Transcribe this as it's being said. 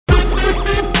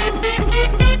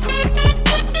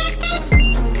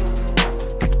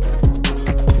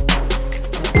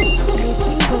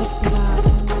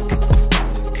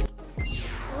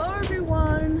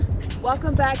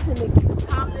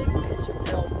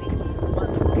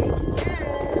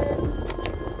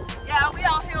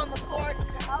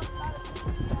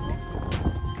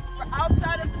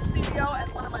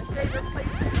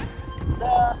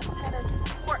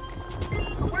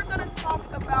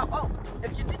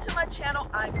channel.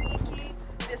 I'm Nikki.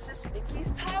 This is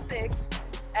Nikki's Topics.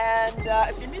 And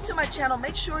if you're new to my channel,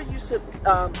 make sure you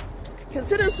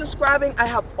consider subscribing. I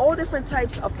have all different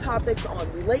types of topics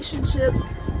on relationships,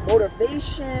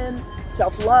 motivation,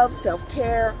 self-love,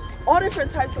 self-care, all different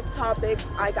types of topics.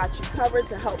 I got you covered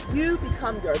to help you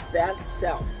become your best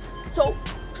self. So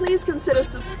please consider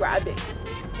subscribing.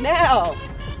 Now,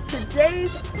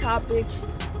 today's topic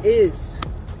is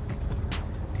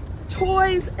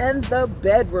toys in the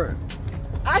bedroom.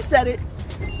 I said it.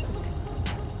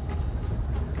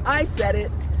 I said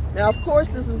it. Now, of course,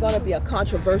 this is going to be a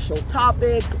controversial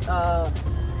topic.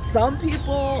 Some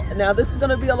people, now this is going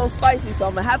to be a little spicy, so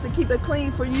I'm going to have to keep it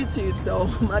clean for YouTube. So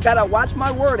I got to watch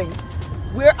my wording.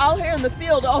 We're out here in the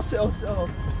field also, so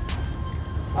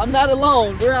I'm not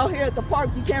alone. We're out here at the park.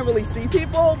 You can't really see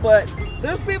people, but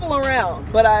there's people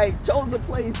around. But I chose a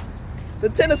place, the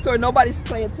tennis court. Nobody's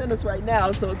playing tennis right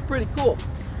now, so it's pretty cool.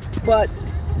 But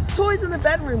toys in the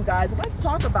bedroom, guys, let's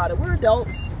talk about it. We're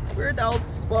adults. We're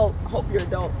adults. Well, I hope you're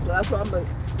adults, so that's why I'm going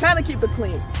to kind of keep it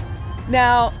clean.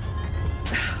 Now,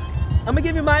 I'm going to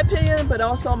give you my opinion, but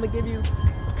also I'm going to give you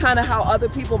kind of how other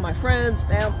people, my friends,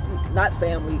 not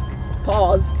family,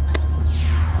 pause.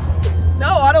 No,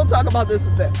 I don't talk about this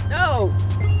with them. No.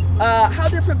 How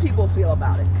different people feel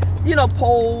about it. You know,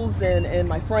 polls and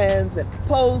my friends and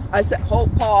polls. I said,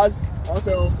 hold, pause.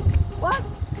 Also, what?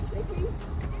 Nikki?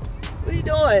 What are you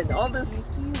doing? All this?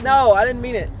 No, I didn't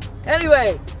mean it.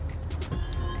 Anyway.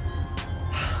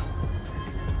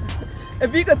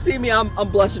 If you could see me, I'm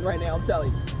blushing right now, I'm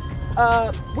telling you.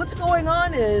 What's going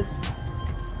on is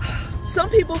some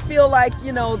people feel like,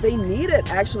 you know, they need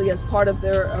it actually as part of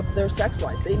their sex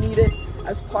life. They need it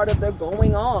as part of their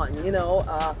going on, you know.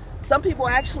 Some people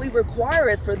actually require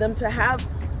it for them to have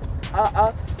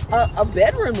a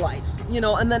bedroom life, you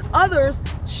know, and then others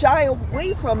shy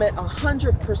away from it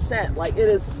 100%. Like it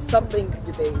is something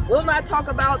they will not talk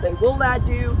about, they will not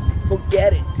do,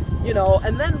 forget it, you know.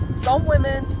 And then some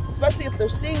women, especially if they're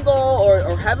single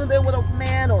or haven't been with a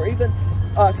man, or even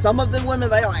some of the women,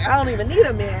 they're like, I don't even need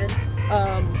a man.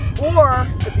 Or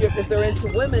if they're into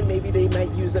women, maybe they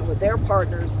might use it with their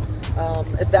partners.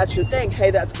 If that's your thing, hey,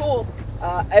 that's cool.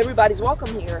 Everybody's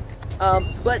welcome here.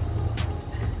 But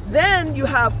then you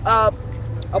have a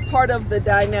part of the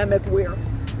dynamic where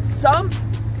some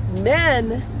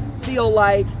men feel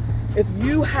like if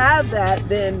you have that,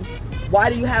 then why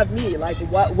do you have me? Like,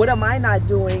 what am I not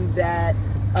doing that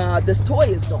this toy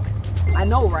is doing? I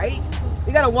know, right?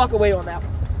 You gotta walk away on that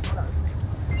one.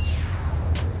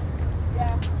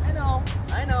 Yeah,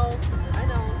 I know.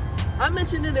 I'm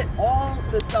mentioning it all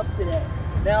the stuff today.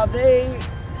 Now they're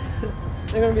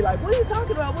gonna be like, what are you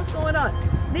talking about? What's going on?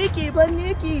 Nikki, but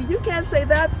Nikki, you can't say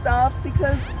that stuff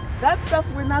because that stuff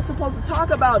we're not supposed to talk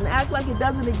about and act like it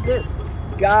doesn't exist.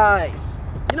 Guys,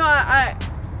 you know, I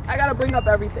gotta bring up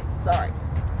everything. Sorry.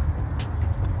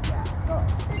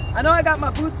 I know I got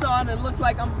my boots on and it looks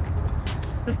like I'm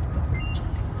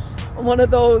one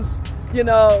of those, you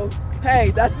know,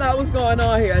 hey, that's not what's going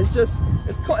on here. It's just,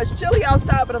 it's cold, it's chilly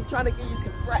outside, but I'm trying to give you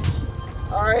some fresh.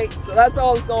 All right, so that's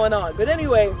all that's going on. But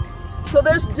anyway, so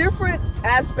there's different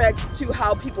aspects to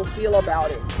how people feel about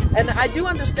it. And I do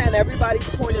understand everybody's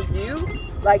point of view.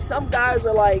 Like some guys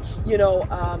are like, you know,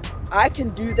 I can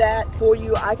do that for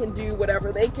you. I can do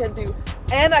whatever they can do.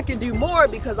 And I can do more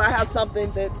because I have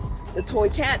something that the toy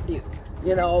can't do,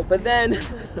 you know. But then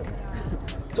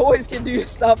toys can do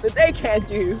stuff that they can't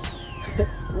do.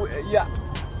 Yeah,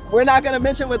 we're not going to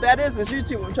mention what that is. It's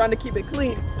YouTube. I'm trying to keep it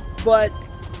clean. But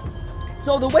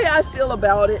so the way I feel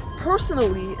about it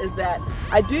personally is that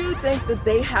I do think that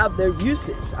they have their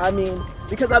uses. I mean,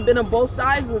 because I've been on both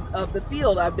sides of the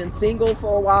field. I've been single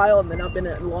for a while, and then I've been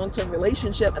in a long-term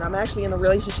relationship, and I'm actually in a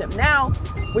relationship now,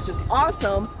 which is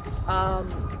awesome.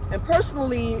 And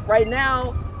personally, right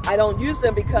now, I don't use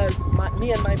them because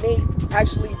me and my mate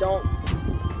actually don't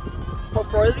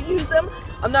prefer to use them.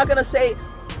 I'm not gonna say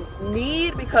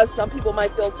need because some people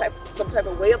might feel some type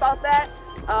of way about that.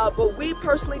 But we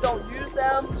personally don't use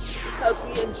them because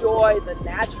we enjoy the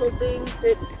natural thing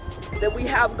that we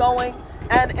have going,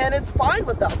 and it's fine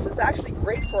with us. It's actually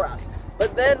great for us.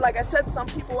 But then, like I said, some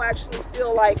people actually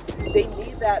feel like they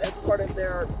need that as part of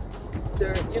their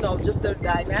you know, just their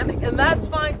dynamic, and that's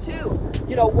fine too.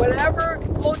 You know, whatever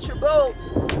floats your boat.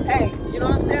 Hey, you know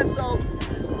what I'm saying? So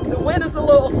the wind is a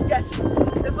little sketchy.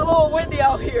 It's a little windy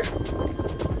out here.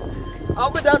 I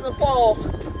hope it doesn't fall.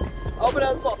 I hope it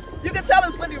doesn't fall. You can tell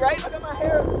it's windy, right? Look at my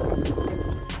hair.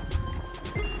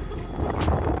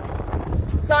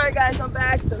 Sorry guys, I'm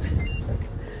back.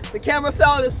 The camera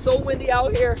fell. It's so windy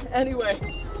out here. Anyway,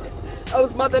 that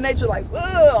was Mother Nature, like,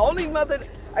 whoa, only Mother.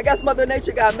 I guess Mother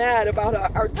Nature got mad about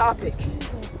our topic.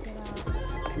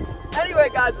 Anyway,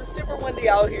 guys, it's super windy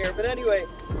out here. But anyway,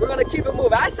 we're going to keep it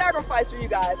moving. I sacrifice for you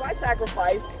guys. I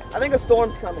sacrifice. I think a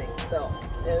storm's coming, though.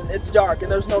 And it's dark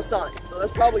and there's no sun. So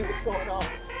that's probably what's going on.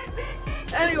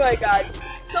 Anyway, guys,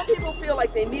 some people feel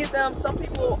like they need them. Some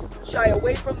people shy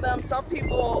away from them. Some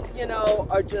people, you know,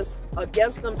 are just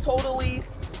against them totally.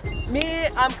 Me,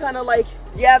 I'm kind of like,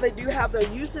 yeah, they do have their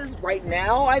uses. Right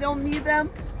now, I don't need them.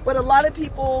 But a lot of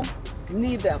people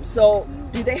need them. So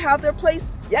do they have their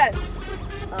place? Yes.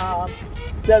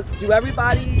 Do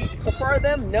everybody prefer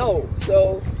them? No.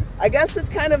 So I guess it's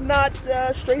kind of not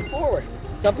straightforward.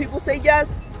 Some people say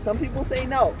yes, some people say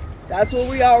no. That's where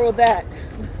we are with that.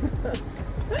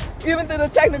 Even through the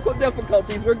technical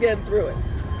difficulties, we're getting through it.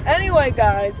 Anyway,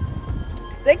 guys,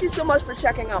 thank you so much for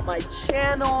checking out my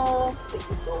channel. Thank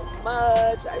you so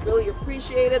much. I really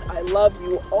appreciate it. I love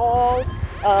you all.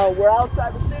 We're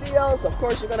outside the studio, so of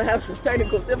course you're going to have some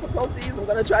technical difficulties. I'm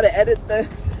going to try to edit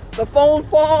the phone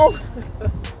fall.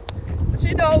 But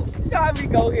you know how we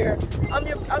go here. I'm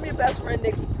your best friend,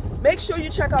 Nikki. Make sure you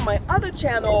check out my other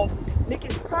channel,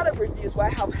 Nikki's Product Reviews, where I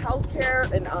have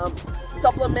healthcare and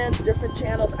supplements, different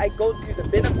channels. I go through the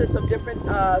benefits of different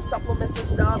supplements and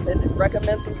stuff, and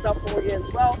recommend some stuff for you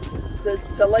as well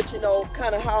to let you know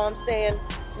kind of how I'm staying,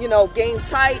 you know, game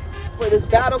tight for this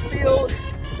battlefield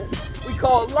we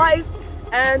call life.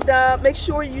 And make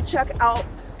sure you check out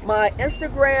my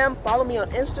Instagram. Follow me on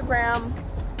Instagram,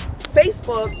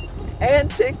 Facebook, and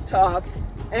TikTok.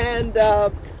 And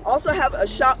also have a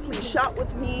shop. Please shop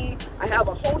with me. I have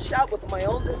a whole shop with my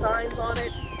own designs on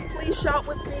it. Please shop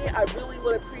with me. I really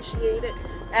would appreciate it.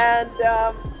 And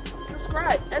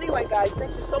subscribe. Anyway, guys,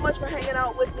 thank you so much for hanging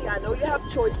out with me. I know you have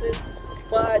choices,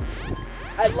 but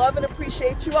I love and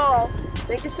appreciate you all.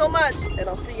 Thank you so much, and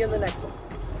I'll see you in the next one.